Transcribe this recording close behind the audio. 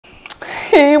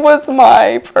He was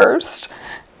my first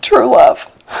true love.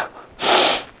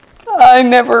 My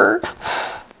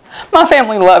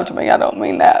family loved me, I don't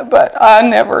mean that, but I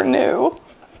never knew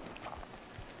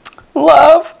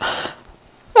love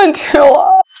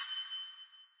until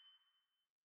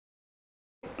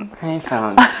Hey,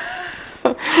 folks.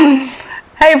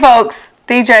 Hey, folks.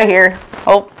 DJ here.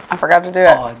 Oh, I forgot to do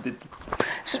it. Oh, I did.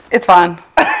 It's fine.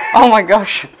 Oh, my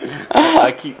gosh.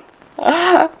 I keep...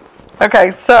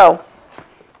 Okay, so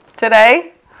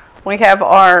today we have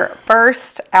our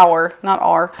first our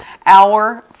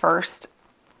first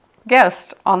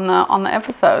guest on the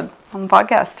episode, on the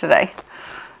podcast today.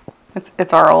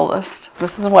 It's our oldest.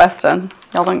 This is Weston.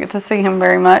 Y'all don't get to see him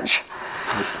very much.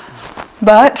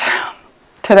 But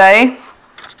today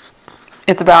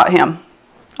it's about him.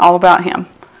 All about him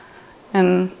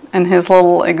and his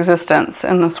little existence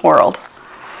in this world.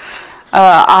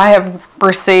 I have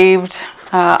received,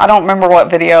 I don't remember what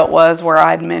video it was where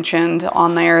I'd mentioned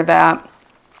on there that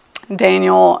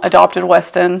Daniel adopted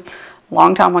Weston a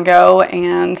long time ago,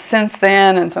 and since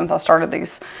then, and since I started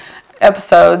these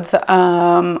episodes,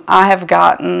 I have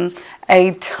gotten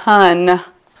a ton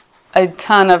of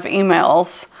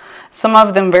emails, some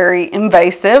of them very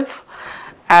invasive,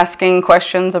 asking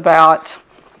questions about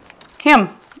him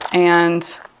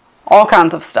and all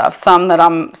kinds of stuff.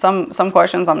 Some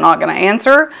questions I'm not going to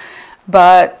answer,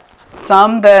 but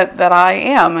some that I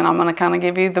am, and I'm going to kind of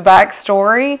give you the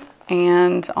backstory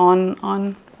and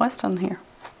on Weston here.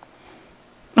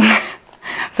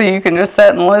 So you can just sit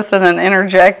and listen and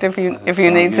interject if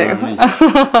you need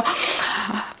to.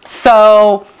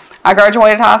 So I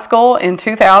graduated high school in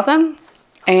 2000,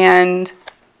 and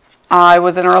I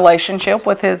was in a relationship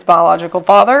with his biological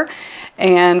father,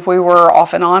 and we were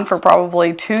off and on for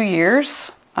probably 2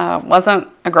 years. Wasn't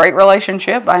a great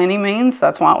relationship by any means.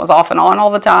 That's why it was off and on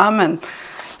all the time. And,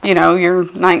 you know,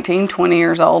 you're 19, 20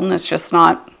 years old, and it's just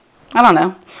not, I don't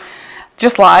know,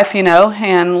 just life, you know,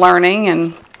 and learning.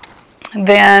 And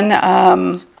then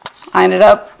I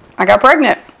got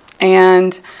pregnant,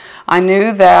 and I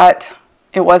knew that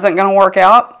it wasn't going to work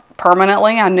out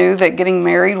permanently. I knew that getting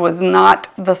married was not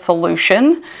the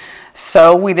solution.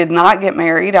 So we did not get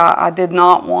married. I did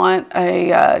not want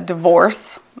a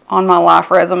divorce on my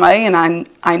life resume, and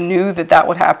I knew that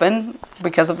would happen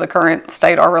because of the current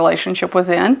state our relationship was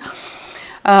in.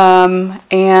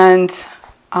 And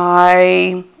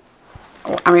I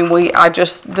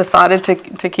just decided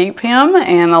to keep him,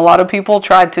 and a lot of people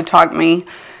tried to talk me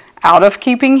out of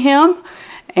keeping him,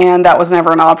 and that was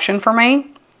never an option for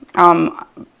me.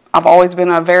 I've always been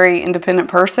a very independent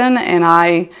person, and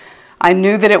I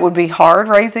knew that it would be hard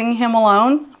raising him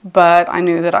alone, but I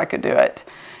knew that I could do it.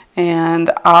 And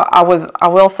I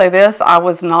will say this, I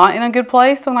was not in a good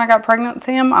place when I got pregnant with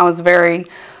him. I was very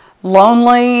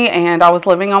lonely, and I was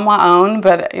living on my own,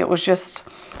 but it was just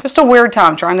a weird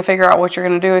time trying to figure out what you're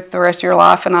going to do with the rest of your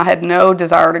life, and I had no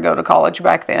desire to go to college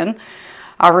back then.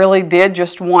 I really did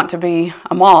just want to be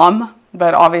a mom,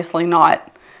 but obviously not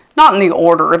in the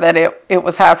order that it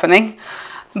was happening.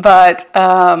 But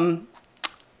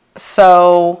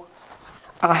so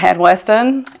I had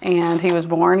Weston, and he was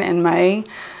born in May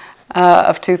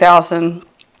of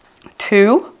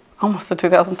 2002, almost to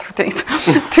 2013,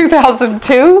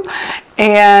 2002.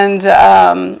 And,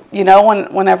 you know,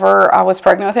 whenever I was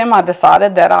pregnant with him, I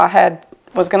decided that I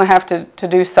was going to have to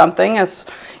do something, as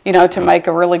you know, to make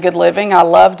a really good living. I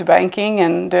loved banking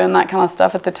and doing that kind of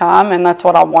stuff at the time, and that's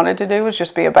what I wanted to do, was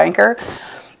just be a banker.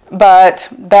 But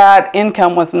that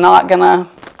income was not gonna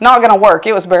work.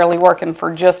 It was barely working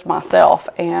for just myself,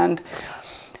 and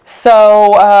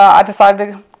so I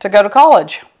decided to go to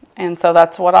college, and so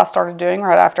that's what I started doing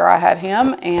right after I had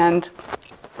him. And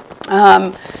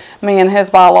me and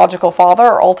his biological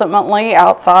father ultimately,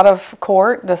 outside of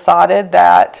court, decided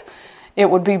that it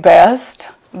would be best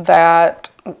that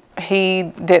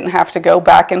he didn't have to go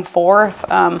back and forth.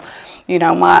 You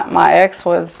know, my ex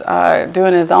was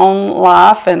doing his own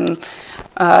life, and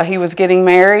he was getting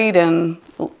married, and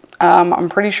I'm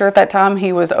pretty sure at that time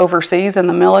he was overseas in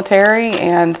the military.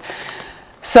 And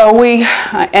so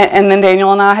and then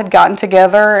Daniel and I had gotten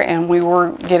together, and we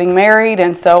were getting married,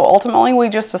 and so ultimately we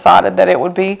just decided that it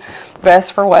would be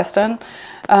best for Weston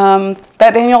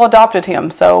that Daniel adopted him,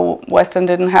 so Weston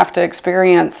didn't have to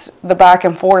experience the back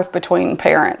and forth between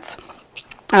parents.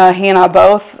 He and I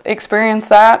both experienced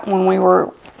that when we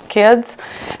were kids,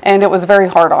 and it was very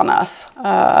hard on us,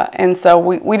 and so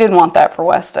we didn't want that for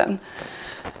Weston.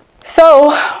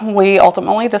 So we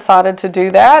ultimately decided to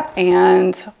do that,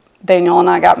 and Daniel and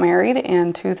I got married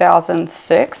in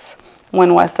 2006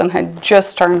 when Weston had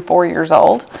just turned 4 years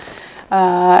old,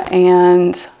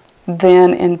 and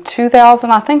then in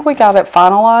 2000, I think we got it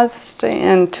finalized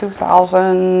in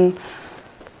 2000,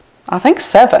 I think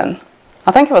 7.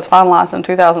 I think it was finalized in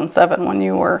 2007 when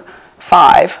you were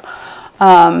 5.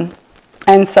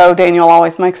 And so Daniel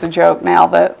always makes a joke now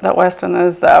that Weston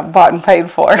is bought and paid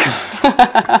for.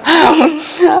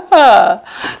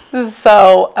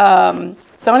 So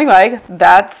anyway,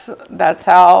 that's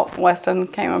how Weston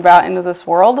came about into this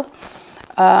world.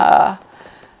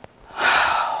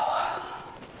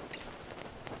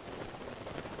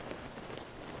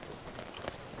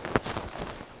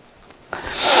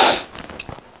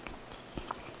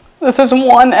 This is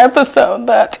one episode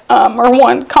that, or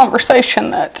one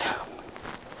conversation that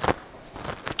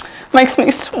makes me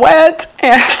sweat,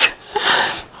 and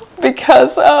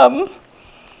because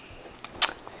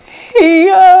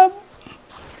he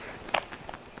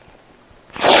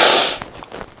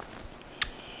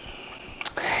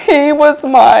was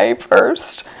my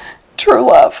first true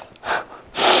love.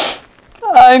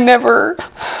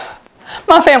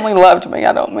 My family loved me,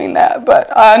 I don't mean that,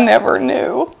 but I never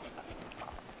knew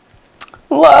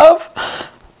love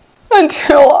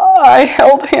until I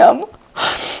held him.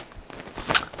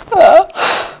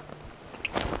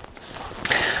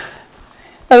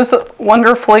 As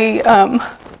wonderfully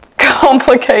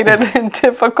complicated and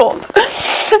difficult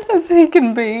as he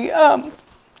can be,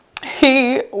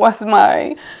 he was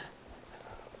my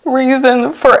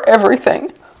reason for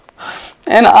everything.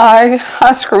 And I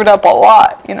screwed up a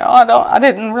lot, you know. I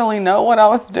didn't really know what I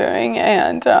was doing,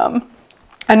 and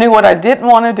I knew what I didn't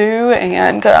want to do,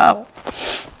 and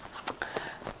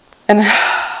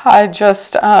I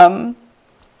just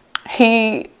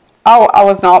I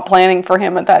was not planning for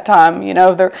him at that time, you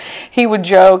know. He would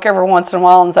joke every once in a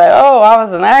while and say, "Oh, I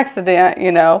was an accident,"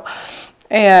 you know,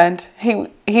 and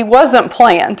he wasn't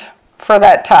planned for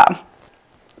that time,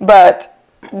 but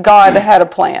God had a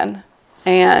plan,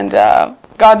 and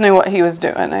God knew what he was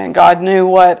doing, and God knew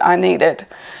what I needed.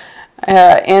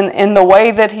 In the way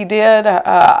that he did,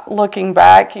 looking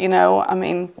back, you know, I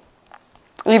mean,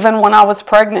 even when I was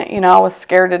pregnant, you know, I was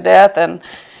scared to death, and,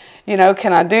 you know,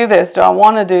 can I do this? Do I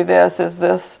want to do this? Is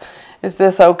this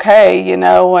okay? You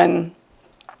know, and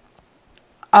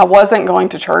I wasn't going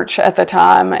to church at the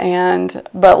time,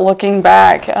 but looking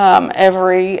back,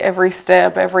 every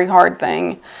step, every hard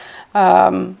thing,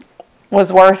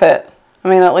 was worth it. I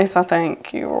mean, at least I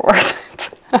think you were worth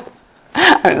it.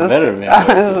 I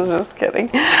was just kidding.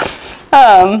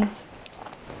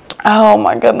 Oh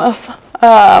my goodness.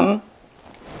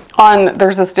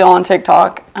 There's this deal on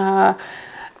TikTok,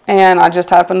 and I just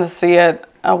happened to see it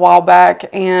a while back,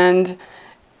 and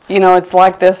you know, it's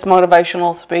like this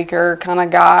motivational speaker kind of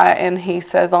guy, and he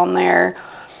says on there,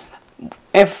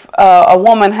 if a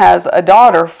woman has a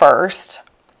daughter first,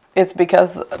 it's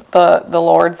because the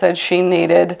Lord said she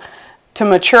needed to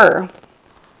mature.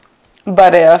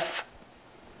 But if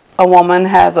a woman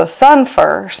has a son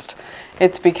first,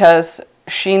 it's because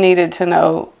she needed to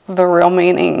know the real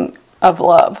meaning of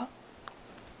love.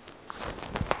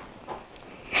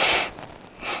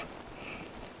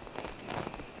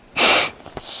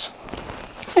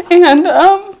 And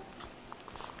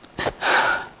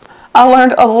I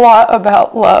learned a lot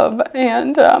about love,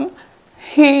 and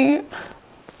he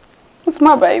was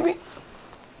my baby.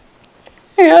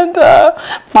 And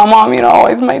my mom, you know,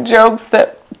 always made jokes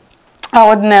that I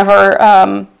would never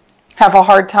have a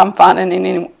hard time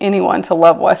finding anyone to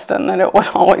love Weston, that it would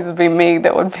always be me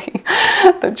that would be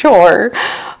the chore.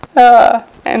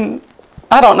 And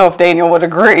I don't know if Daniel would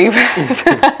agree.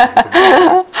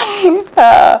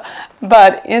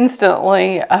 But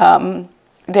instantly,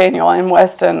 Daniel and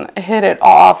Weston hit it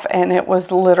off, and it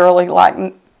was literally like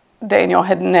Daniel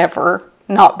had never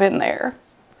not been there.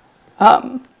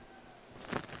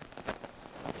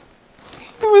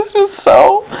 It was just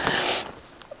so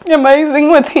amazing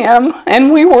with him.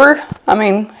 And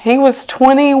he was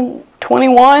 21,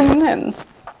 and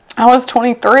I was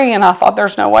 23, and I thought,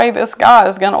 there's no way this guy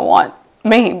is going to want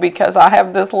me, because I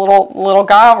have this little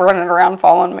guy running around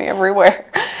following me everywhere.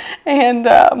 And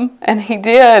he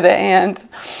did. And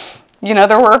you know,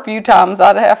 there were a few times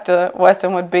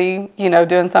Weston would be, you know,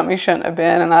 doing something he shouldn't have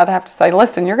been, and I'd have to say,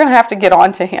 listen, you're going to have to get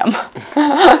on to him,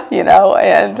 you know,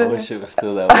 and... I wish it was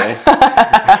still that way.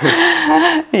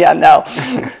 Yeah, no,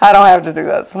 I don't have to do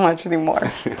that so much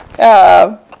anymore.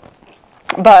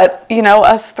 But, you know,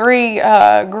 us three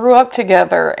grew up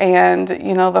together, and,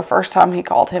 you know, the first time he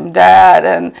called him Dad,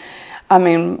 and, I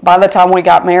mean, by the time we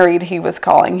got married, he was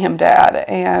calling him Dad,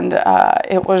 and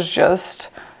it was just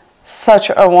such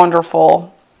a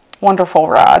wonderful, wonderful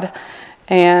ride.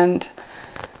 And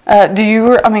do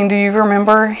you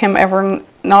remember him ever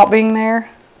not being there?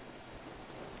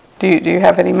 Do you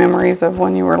have any memories of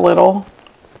when you were little?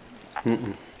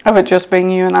 Of it just being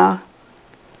you and I?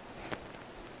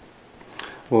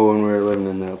 Well, when we were living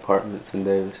in the apartments in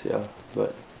Davis, yeah.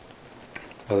 But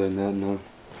other than that,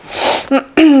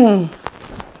 no.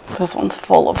 This one's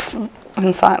full of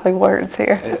unsightly words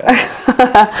here.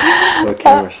 Yeah. The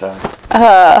camera shy.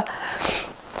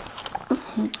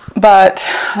 But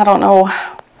I don't know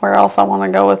where else I want to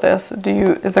go with this.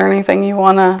 Is there anything you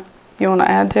wanna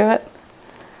add to it?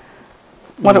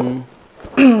 What?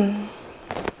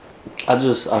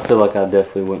 I feel like I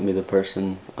definitely wouldn't be the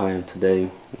person I am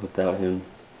today without him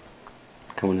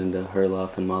coming into her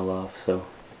life and my life. So,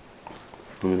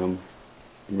 I mean, I'm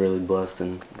really blessed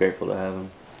and grateful to have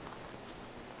him.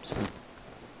 So.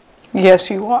 Yes,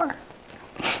 you are.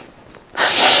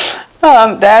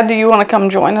 Dad, do you want to come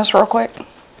join us real quick?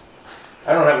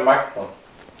 I don't have a microphone.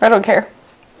 I don't care.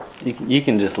 You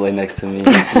can just lay next to me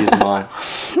and use mine.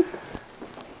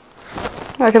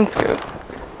 I can scoot.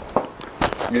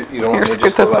 You don't want me to Scoot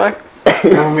just this way.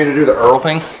 You want me to do the Earl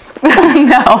thing?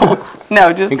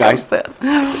 No, just Hey, guys. sit.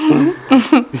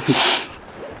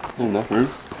 Enough room?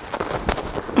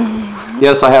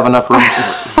 Yes, I have enough room.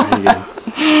 There you go.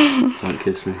 Don't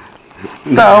kiss me.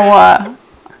 So,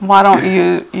 why don't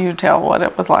you tell what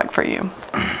it was like for you?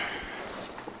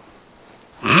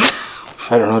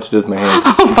 I don't know what to do with my hands.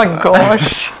 Oh my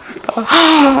gosh.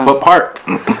 What part?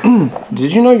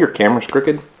 Did you know your camera's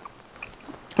crooked?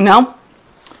 No?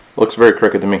 Looks very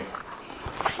crooked to me.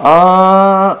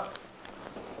 I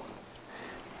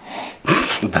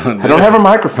don't have a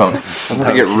microphone. I'm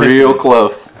gonna get real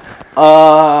close.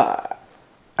 I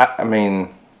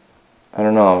mean, I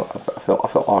don't know. I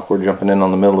felt awkward jumping in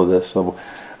on the middle of this. So,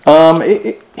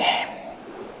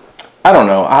 I don't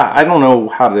know. I don't know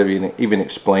how to even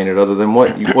explain it other than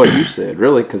what you said,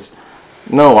 really. Because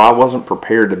no, I wasn't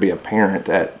prepared to be a parent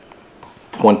at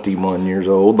 21 years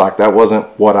old. Like, that wasn't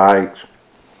what I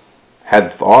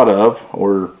had thought of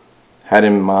or had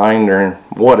in mind or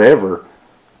whatever.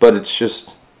 But it's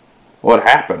just what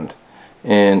happened,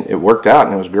 and it worked out,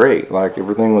 and it was great. Like,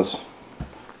 everything was,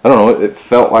 I don't know, it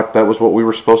felt like that was what we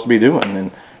were supposed to be doing.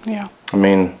 And Yeah. I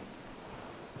mean,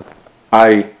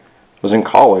 I was in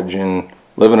college and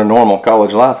living a normal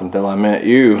college life until I met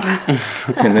you.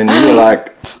 And then you were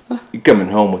like, "You coming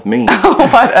home with me?"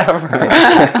 Whatever.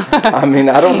 I mean,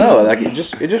 I don't know. Like, it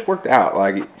just worked out.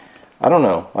 Like, I don't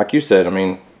know. Like you said, I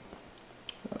mean,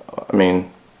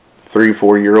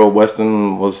 3-4-year-old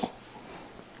Weston was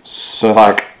so,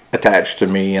 like, attached to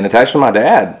me and attached to my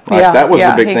dad. Like, Yeah, that was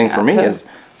yeah, the big he thing for got me to- is,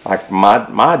 like,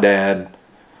 my dad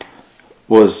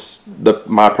was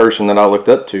my person that I looked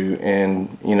up to.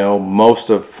 And, you know, most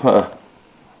of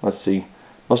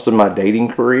my dating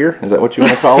career, is that what you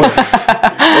want to call it?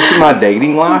 Most of my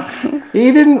dating life,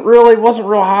 he wasn't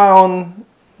real high on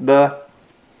the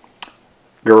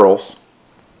girls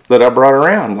that I brought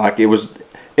around. Like, it was,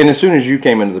 and as soon as you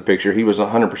came into the picture, he was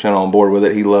 100% on board with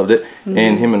it. He loved it.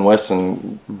 And him and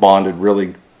Weston bonded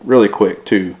really, really quick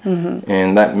too.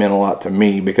 And that meant a lot to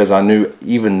me, because I knew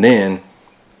even then,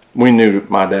 we knew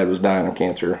my dad was dying of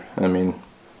cancer. I mean,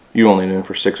 you only knew him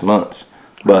for 6 months,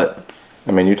 but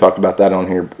I mean, you talked about that on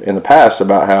here in the past,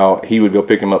 about how he would go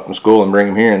pick him up from school and bring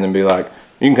him here and then be like,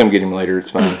 "You can come get him later, it's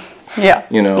fine." Yeah.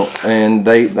 You know, and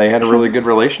they had a really good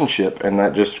relationship, and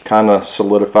that just kind of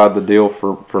solidified the deal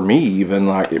for me. Even,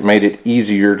 like, it made it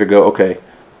easier to go, okay,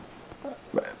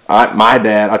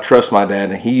 I trust my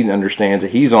dad, and he understands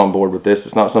that he's on board with this.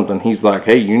 It's not something he's like,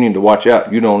 "Hey, you need to watch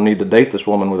out. You don't need to date this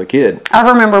woman with a kid." I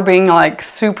remember being like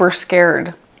super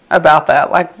scared about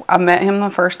that. Like, I met him the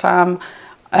first time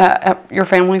at your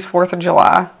family's 4th of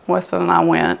July. Weston and I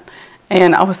went,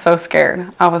 and I was so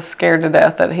scared. I was scared to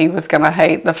death that he was going to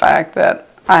hate the fact that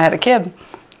I had a kid.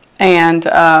 And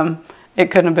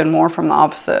it couldn't have been more from the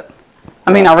opposite.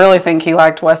 I mean, I really think he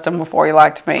liked Weston before he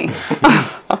liked me.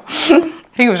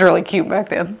 He was really cute back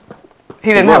then. He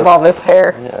didn't have all this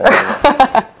hair.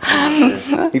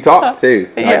 He talked too.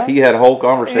 Like, Yeah. he had whole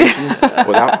conversations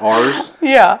without ours.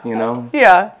 Yeah. You know.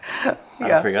 Yeah.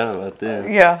 I forgot about that.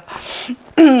 Yeah.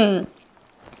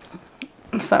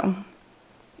 So,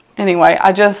 anyway,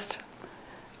 I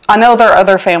know there are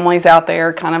other families out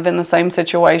there kind of in the same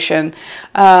situation.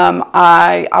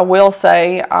 I will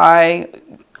say I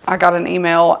got an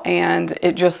email and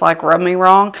it just like rubbed me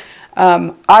wrong.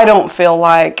 I don't feel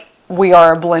like we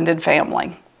are a blended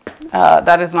family.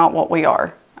 That is not what we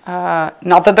are.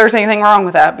 Not that there's anything wrong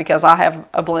with that, because I have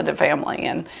a blended family,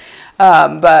 and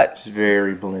but It's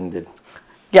very blended.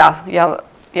 yeah,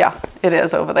 it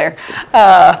is over there.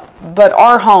 But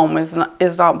our home is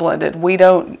not blended. We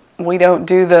don't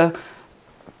do the,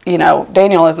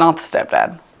 Daniel is not the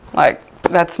stepdad. Like,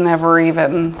 that's never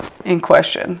even in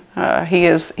question. He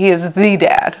is the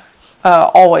dad,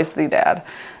 always the dad,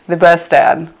 the best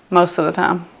dad most of the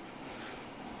time.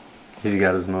 He's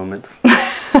got his moments.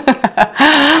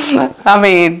 I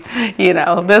mean, you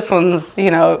know, this one's, you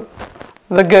know,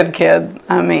 the good kid.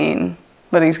 I mean,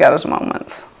 but he's got his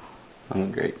moments. I'm a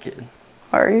great kid.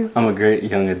 Are you? I'm a great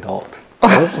young adult.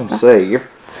 I was gonna say you're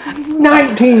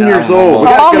 19 years old. We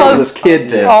gotta go to this kid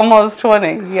then. Almost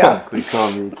 20. Yeah. Quit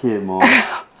calling me a kid, Mom.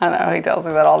 I know, he tells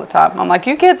me that all the time. I'm like,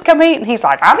 you kids come eat, and he's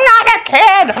like, I'm not a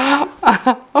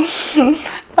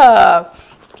kid.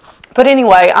 But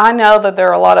anyway, I know that there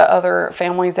are a lot of other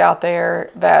families out there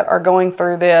that are going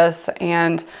through this,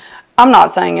 and I'm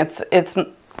not saying it's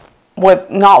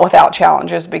not without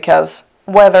challenges, because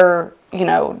whether, you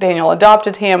know, Daniel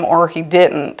adopted him or he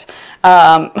didn't,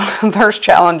 there's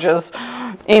challenges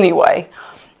anyway.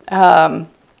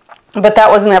 But that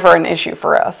was never an issue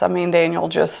for us. I mean, Daniel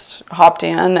just hopped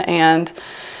in and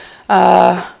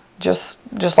just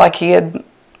like he had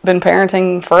been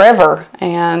parenting forever.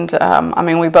 And I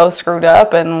mean, we both screwed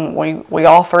up, and we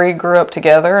all three grew up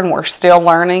together, and we're still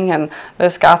learning. And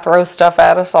this guy throws stuff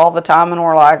at us all the time, and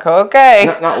we're like, okay.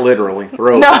 Not literally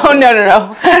throw.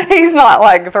 No. He's not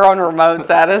like throwing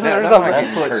remotes at us or something.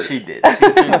 That's what she did. She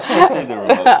threw the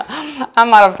remotes. I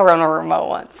might have thrown a remote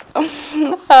once.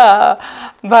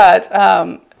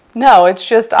 No, it's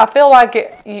just, I feel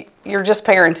like you're just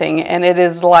parenting, and it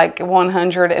is like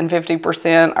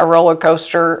 150% a roller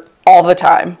coaster all the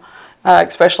time,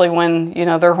 especially when, you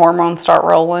know, their hormones start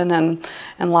rolling and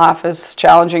life is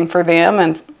challenging for them,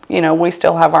 and, you know, we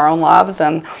still have our own lives.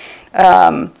 And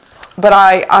but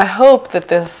I hope that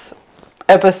this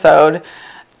episode,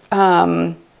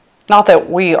 not that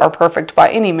we are perfect by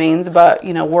any means, but,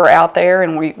 you know, we're out there,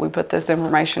 and we put this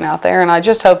information out there, and I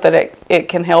just hope that it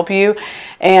can help you,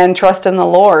 and trust in the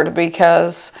Lord,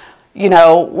 because, you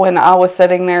know, when I was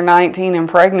sitting there 19 and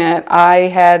pregnant, I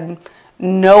had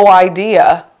no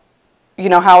idea, you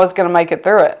know, how I was going to make it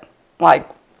through it. Like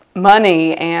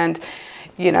money and,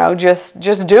 you know, just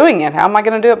doing it. How am I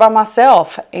going to do it by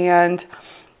myself? And,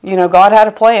 you know, God had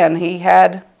a plan. He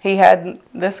had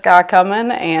this guy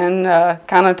coming and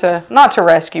kind of not to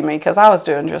rescue me, because I was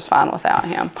doing just fine without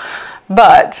him.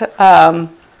 But,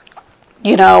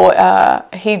 you know,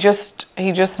 he just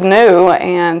knew,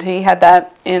 and he had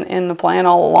that in the plan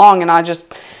all along. And I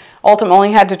just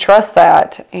ultimately had to trust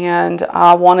that. And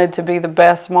I wanted to be the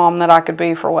best mom that I could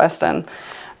be for Weston,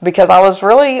 because I was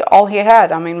really all he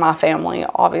had. I mean, my family,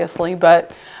 obviously,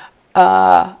 but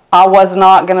I was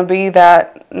not going to be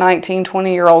that 19,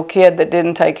 20-year-old kid that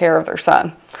didn't take care of their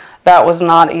son. That was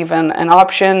not even an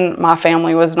option. My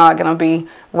family was not going to be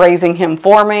raising him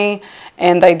for me,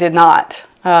 and they did not.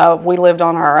 We lived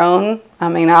on our own. I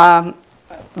mean,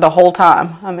 the whole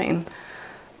time. I mean,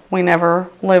 we never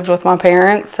lived with my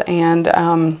parents, and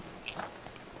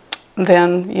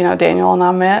then, you know, Daniel and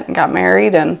I met and got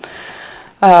married, and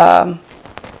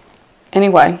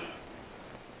anyway.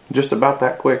 Just about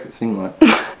that quick, it seemed like.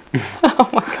 Oh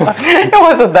my God. It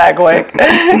wasn't that quick.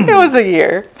 It was a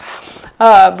year.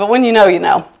 But when you know, you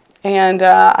know. And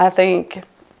I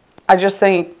just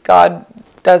think God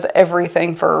does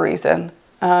everything for a reason,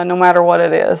 no matter what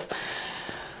it is.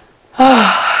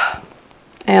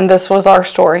 And this was our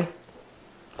story.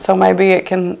 So maybe it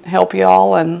can help you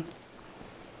all, and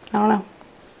I don't know.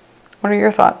 What are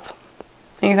your thoughts?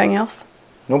 Anything else?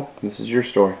 Nope, this is your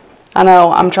story. I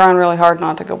know, I'm trying really hard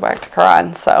not to go back to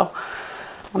crying, so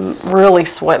I'm really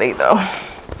sweaty though.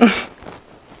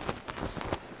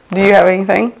 Do you have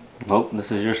anything? Nope,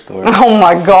 this is your story. Oh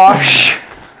my gosh.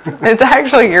 It's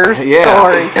actually your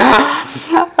story.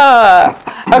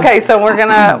 Okay, so we're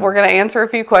gonna answer a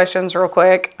few questions real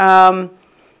quick. I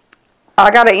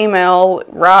got an email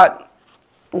right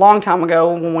long time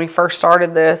ago when we first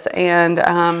started this, and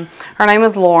her name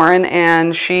is Lauren,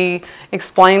 and she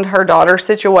explained her daughter's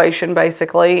situation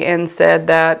basically, and said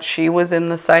that she was in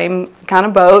the same kind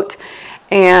of boat,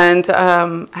 and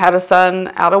had a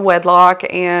son out of wedlock,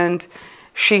 and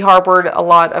she harbored a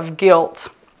lot of guilt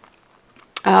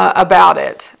about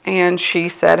it. And she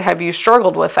said, have you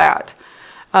struggled with that?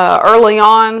 Early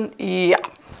on, yeah.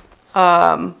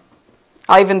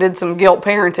 I even did some guilt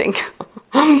parenting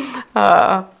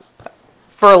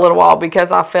for a little while,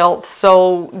 because I felt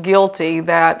so guilty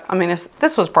that, I mean,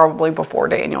 this was probably before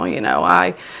Daniel, you know.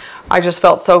 I just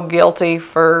felt so guilty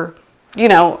for, you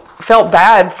know, felt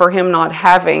bad for him not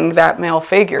having that male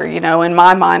figure, you know, in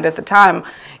my mind at the time.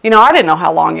 You know, I didn't know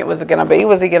how long it was going to be.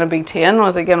 Was he going to be 10?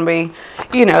 Was he going to be,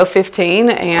 you know,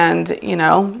 15? And, you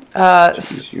know.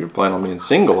 You were planning on being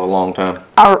single a long time.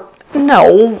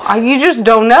 No, you just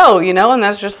don't know, you know, and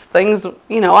that's just things,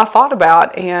 you know, I thought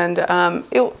about, and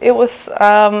it was,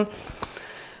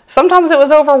 sometimes it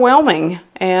was overwhelming,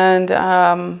 and,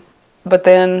 but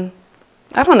then,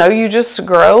 I don't know, you just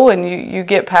grow and you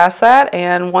get past that,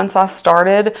 and once I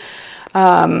started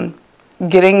when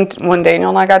Daniel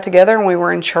and I got together and we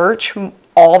were in church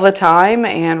all the time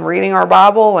and reading our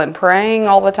Bible and praying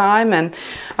all the time, and,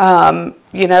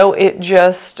 you know, it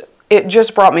just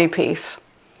brought me peace.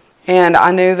 And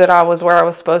I knew that I was where I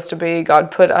was supposed to be. God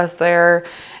put us there.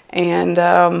 And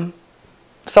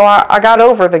so I got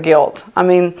over the guilt. I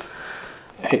mean...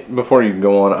 Hey, before you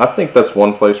go on, I think that's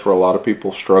one place where a lot of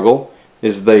people struggle,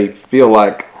 is they feel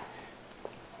like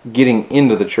getting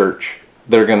into the church,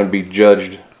 they're going to be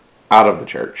judged out of the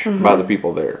church by the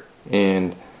people there.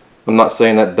 And I'm not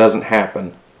saying that doesn't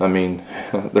happen. I mean,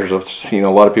 there's a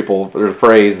lot of people, there's a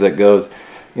phrase that goes...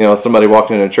 You know, somebody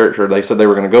walked into a church, or they said they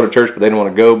were going to go to church, but they didn't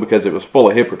want to go because it was full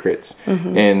of hypocrites.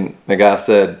 And the guy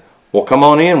said, well, come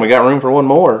on in. We got room for one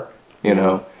more, you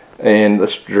know. And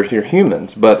you're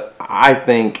humans. But I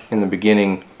think in the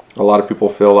beginning, a lot of people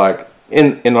feel like,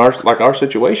 in our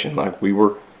situation, like we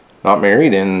were not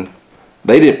married, and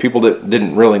people that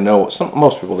didn't really know,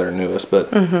 most people there knew us, but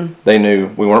they knew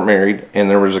we weren't married, and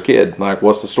there was a kid. Like,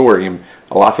 what's the story? And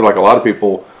I feel like a lot of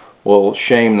people will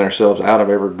shame themselves out of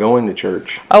ever going to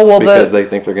church because they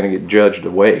think they're going to get judged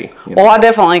away. You know? Well, I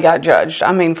definitely got judged.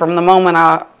 I mean, from the moment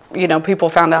people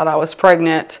found out I was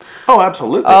pregnant. Oh,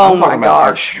 absolutely. Oh, I'm my talking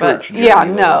about gosh. our church journey, yeah,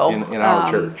 no. In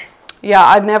our church. Yeah,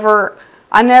 I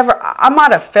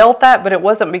might have felt that, but it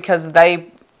wasn't because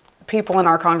people in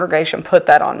our congregation put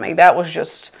that on me. That was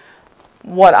just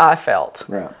what I felt.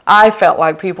 Right. I felt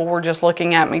like people were just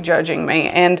looking at me, judging me.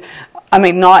 And, I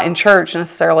mean, not in church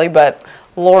necessarily, but...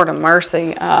 Lord of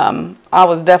mercy, I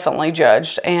was definitely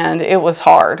judged, and it was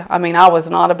hard. I mean, I was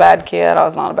not a bad kid. I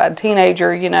was not a bad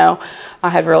teenager, you know. I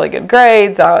had really good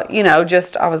grades. I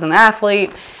was an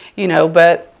athlete, you know,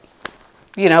 but,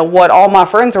 you know, what all my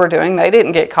friends were doing, they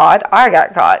didn't get caught. I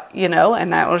got caught, you know,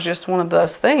 and that was just one of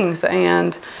those things.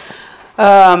 And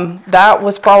that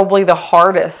was probably the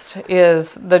hardest,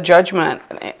 is the judgment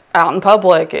out in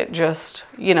public. It just,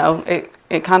 you know,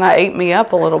 it kind of ate me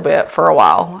up a little bit for a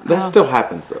while. That still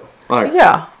happens, though. Like,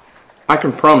 yeah. I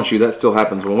can promise you that still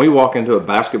happens. When we walk into a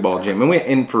basketball gym,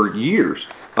 and for years,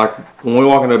 like when we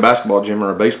walk into a basketball gym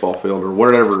or a baseball field or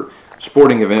whatever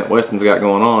sporting event Weston's got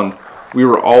going on, we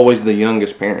were always the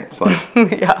youngest parents. Like,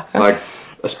 yeah. Like,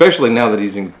 especially now that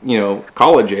he's in, you know,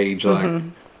 college age, like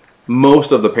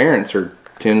most of the parents are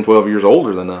 10, 12 years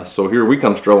older than us. So here we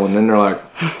come strolling, and they're like,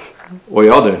 what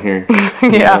y'all doing here? Yeah.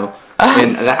 You know?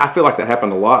 And I feel like that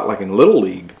happened a lot, like in Little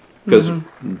League, because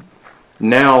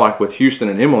now, like with Houston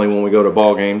and Emily, when we go to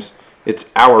ball games, it's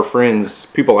our friends,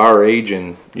 people our age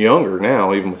and younger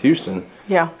now, even with Houston,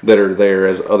 that are there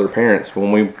as other parents.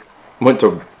 When we went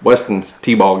to Weston's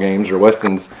T-ball games or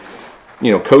Weston's,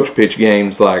 you know, coach pitch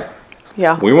games, like,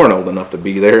 we weren't old enough to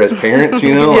be there as parents,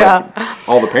 you know. Like,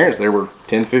 all the parents there were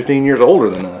 10, 15 years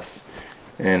older than us,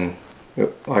 and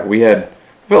like I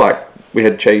feel like we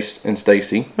had Chase and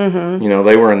Stacy. You know,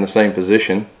 they were in the same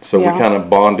position, so we kind of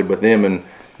bonded with them. And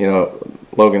you know,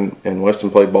 Logan and Weston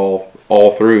played ball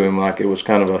all through, and like it was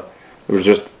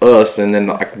just us. And then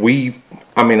like I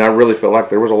really felt like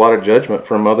there was a lot of judgment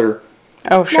from other,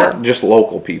 not just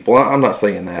local people. I'm not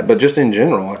saying that, but just in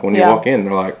general. Like when you walk in,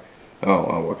 they're like,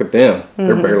 "Oh, look at them!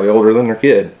 They're barely older than their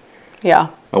kid." Yeah,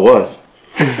 I was.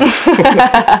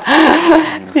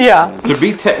 To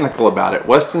be technical about it,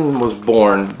 Weston was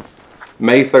born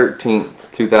May 13th,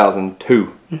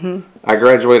 2002. I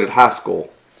graduated high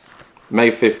school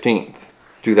May 15th,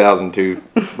 2002,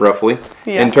 roughly,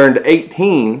 and turned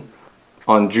 18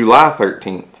 on July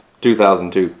 13th,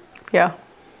 2002. Yeah.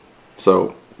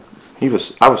 So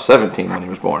I was 17 when he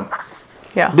was born.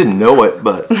 Yeah. Didn't know it,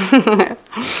 but.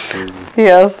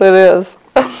 Yes, it is.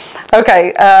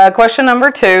 Okay, question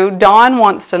number 2. Dawn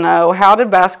wants to know, how did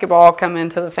basketball come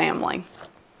into the family?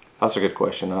 That's a good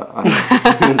question. Don't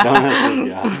ask this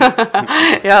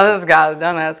guy. Yeah, this guy.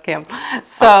 Don't ask him.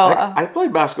 So I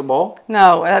played basketball.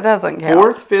 No, that doesn't count.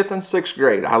 4th, 5th, and 6th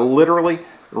grade. I literally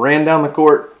ran down the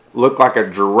court, looked like a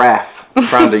giraffe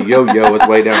trying to yo-yo his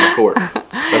way down the court.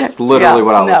 That's literally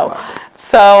what I looked like.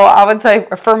 So I would say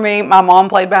for me, my mom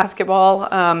played basketball.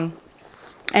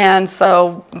 And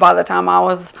so by the time I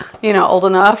was, you know, old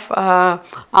enough,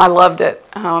 I loved it.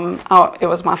 It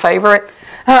was my favorite.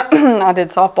 I did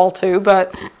softball too,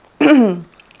 but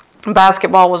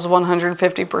basketball was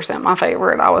 150% my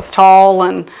favorite. I was tall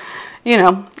and, you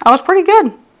know, I was pretty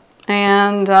good.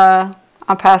 And I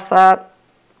passed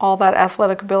all that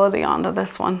athletic ability on to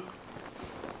this one.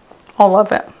 All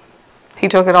of it. he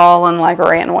took it all and like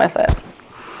ran with it.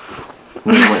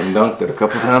 We went and dunked it a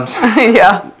couple times.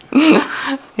 Yeah.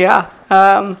 Yeah.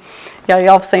 Yeah,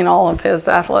 y'all have seen all of his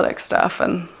athletic stuff,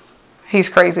 and he's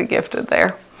crazy gifted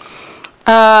there.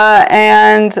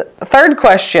 And third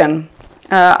question,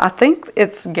 I think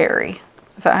it's Gary.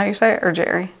 Is that how you say it, or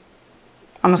Jerry?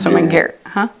 I'm assuming Gary,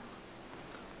 huh?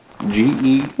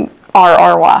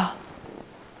 G-E-R-R-Y.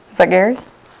 Is that Gary?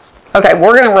 Okay,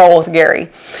 we're going to roll with Gary.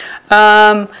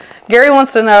 Gary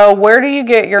wants to know, where do you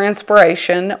get your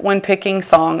inspiration when picking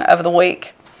song of the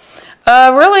week?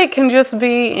 Really, it can just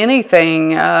be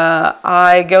anything.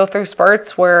 I go through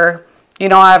spurts where, you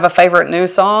know, I have a favorite new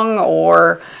song,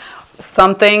 or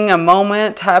something, a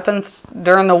moment happens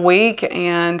during the week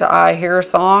and I hear a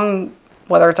song,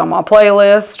 whether it's on my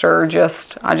playlist or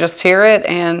I just hear it,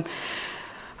 and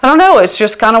I don't know, it's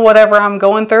just kind of whatever I'm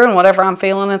going through and whatever I'm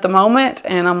feeling at the moment,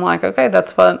 and I'm like, okay,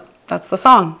 that's the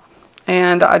song.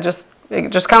 And it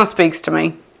just kind of speaks to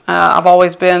me. I've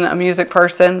always been a music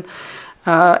person.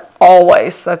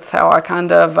 Always. That's how I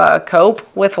kind of cope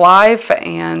with life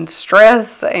and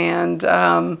stress, and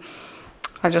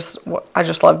I just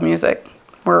love music.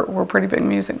 We're pretty big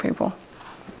music people.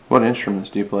 What instruments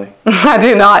do you play? I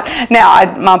do not.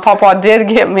 Now, my papa did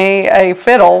get me a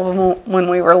fiddle when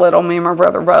we were little, me and my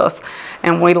brother both,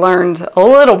 and we learned a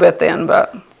little bit then,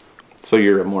 but... So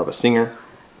you're more of a singer?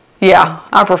 Yeah,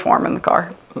 I perform in the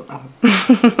car.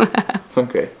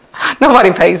 Okay.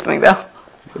 Nobody pays me, though.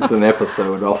 It's an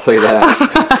episode, I'll say that.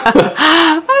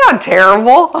 I'm not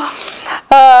terrible.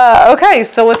 Okay,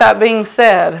 so with that being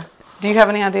said, do you have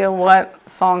any idea what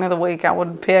song of the week I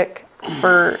would pick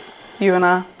for you and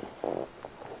I?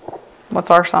 What's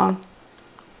our song?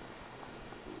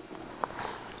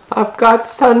 I've got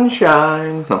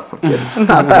sunshine. No, I'm kidding.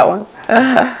 Not that one.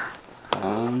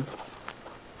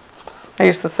 I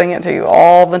used to sing it to you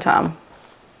all the time.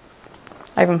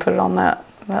 I even put it on that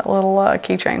little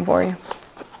keychain for you.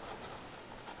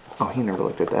 Oh, he never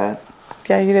looked at that.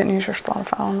 Yeah, you didn't use your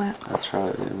Spotify on that. That's right,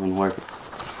 it wouldn't work.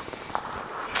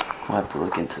 We'll have to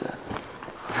look into that.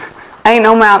 Ain't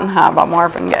No Mountain High by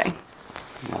Marvin Gaye.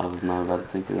 I was not about to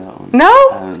think of that one. No?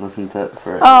 I haven't listened to that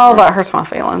forever. Oh, that hurts my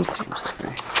feelings.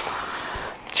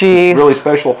 Jeez. It's really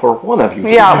special for one of you.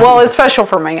 Yeah, well, it's special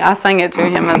for me. I sang it to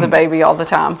him as a baby all the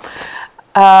time.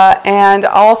 And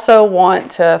I also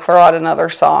want to throw out another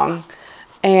song.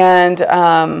 And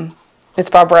it's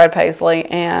by Brad Paisley.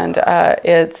 And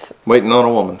it's... Waiting on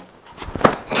a Woman.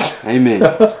 Amen.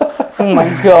 Oh my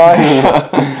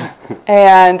gosh.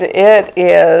 And it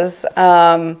is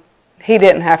He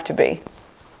Didn't Have to Be.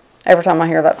 Every time I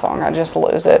hear that song, I just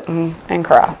lose it and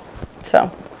cry.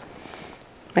 So,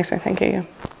 makes me think of you.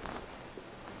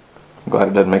 I'm glad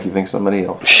it doesn't make you think somebody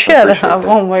else. Shut up.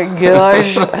 Oh my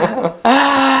gosh.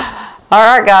 All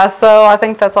right, guys. So, I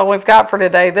think that's all we've got for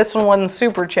today. This one wasn't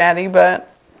super chatty,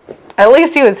 but at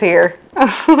least he was here.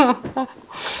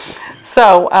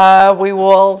 So,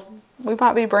 we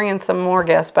might be bringing some more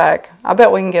guests back. I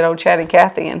bet we can get old Chatty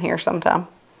Cathy in here sometime.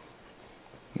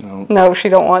 No. No, she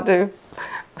don't want to.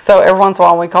 So every once in a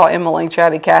while we call Emily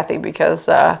Chatty Cathy because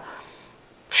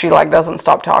she like doesn't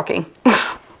stop talking.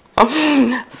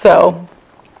 So.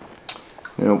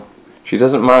 You know, she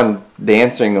doesn't mind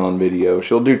dancing on video.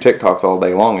 She'll do TikToks all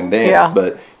day long and dance, Yeah.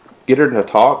 but get her to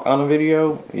talk on a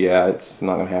video, yeah, it's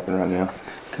not going to happen right now.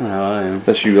 That's kind of how I am.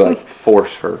 Unless you like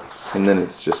force her, and then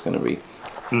it's just going to be...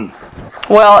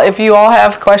 Well, if you all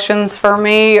have questions for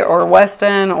me or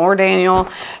Weston or Daniel,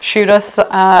 shoot us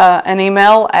an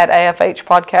email at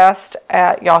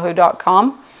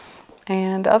afhpodcast@yahoo.com.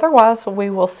 And otherwise, we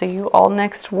will see you all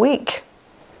next week.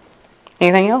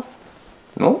 Anything else?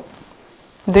 No.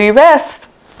 Do your best.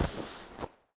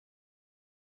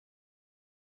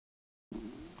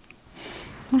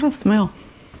 What does it smell?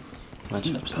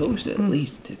 You're supposed to at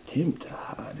least attempt to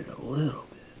hide it a little bit.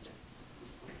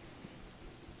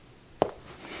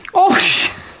 Oh,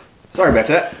 shit. Sorry about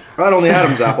that. Right on the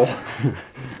Adam's apple.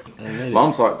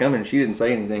 Mom saw it coming. She didn't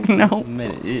say anything. No.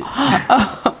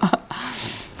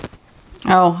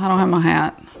 Oh, I don't have my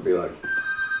hat. I'd be like,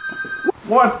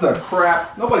 what the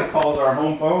crap? Nobody calls our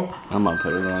home phone. I'm going to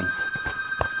put it on.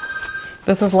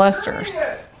 This is Lester's.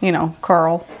 You know,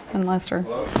 Carl and Lester.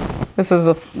 Hello. This is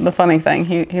the funny thing.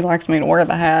 He likes me to wear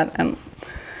the hat and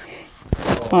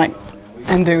like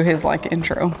and do his like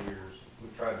intro.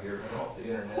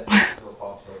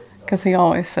 Because he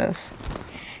always says,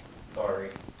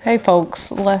 "Hey folks,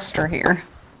 Lester here."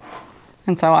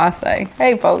 And so I say,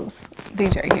 "Hey folks,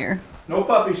 DJ here." No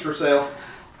puppies for sale.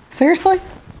 Seriously?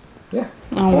 Yeah.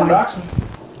 Oh, More dachshunds.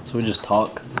 So we just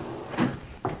talk.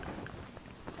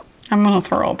 I'm gonna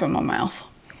throw up in my mouth.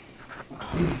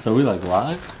 So we like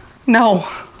live? No.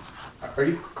 Are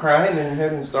you crying and you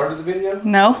haven't started the video?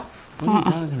 No. What are you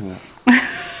talking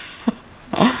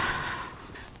about?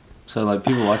 So, like,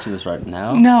 people watching this right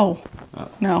now? No.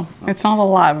 Oh. No. It's not a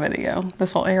live video.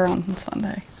 This will air on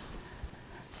Sunday.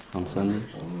 On Sunday?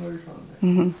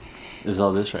 Mm-hmm. Is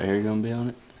all this right here going to be on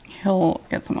it? He'll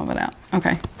get some of it out.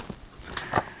 Okay.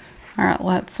 All right,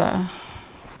 let's, okay.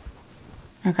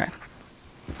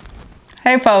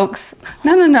 Hey, folks.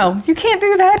 No. You can't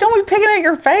do that. Don't be picking at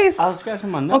your face. I was scratching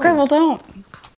my nose. Okay, well, don't.